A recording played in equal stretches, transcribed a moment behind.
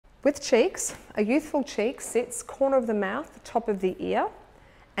With cheeks, a youthful cheek sits corner of the mouth, top of the ear,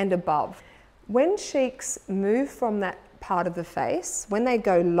 and above. When cheeks move from that part of the face, when they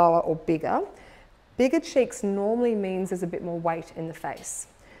go lower or bigger, bigger cheeks normally means there's a bit more weight in the face.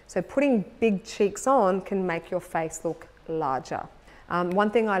 So putting big cheeks on can make your face look larger.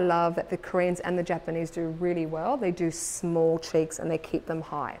 One thing I love that the Koreans and the Japanese do really well, they do small cheeks and they keep them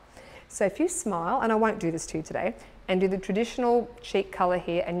high. So if you smile, and I won't do this to you today, and do the traditional cheek color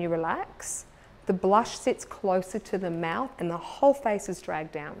here and you relax, the blush sits closer to the mouth and the whole face is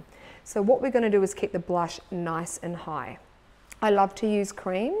dragged down. So what we're going to do is keep the blush nice and high. I love to use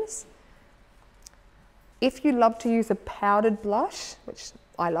creams. If you love to use a powdered blush, which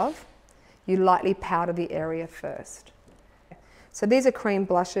I love, you lightly powder the area first. So these are cream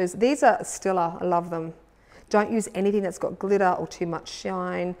blushes. These are Stila, I love them. Don't use anything that's got glitter or too much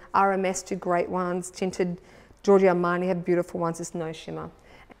shine. RMS do great ones. Tinted Giorgio Armani have beautiful ones, there's no shimmer.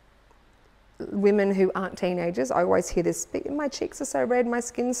 Women who aren't teenagers, I always hear this, my cheeks are so red, my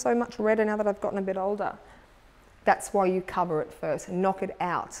skin's so much redder now that I've gotten a bit older. That's why you cover it first, knock it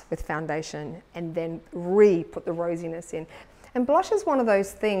out with foundation and then put the rosiness in. And blush is one of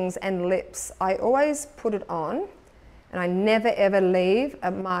those things, and lips, I always put it on and I never ever leave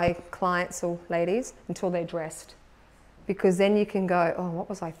my clients or ladies until they're dressed. Because then you can go, oh, what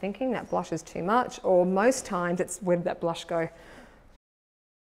was I thinking? That blush is too much. Or most times it's, where did that blush go?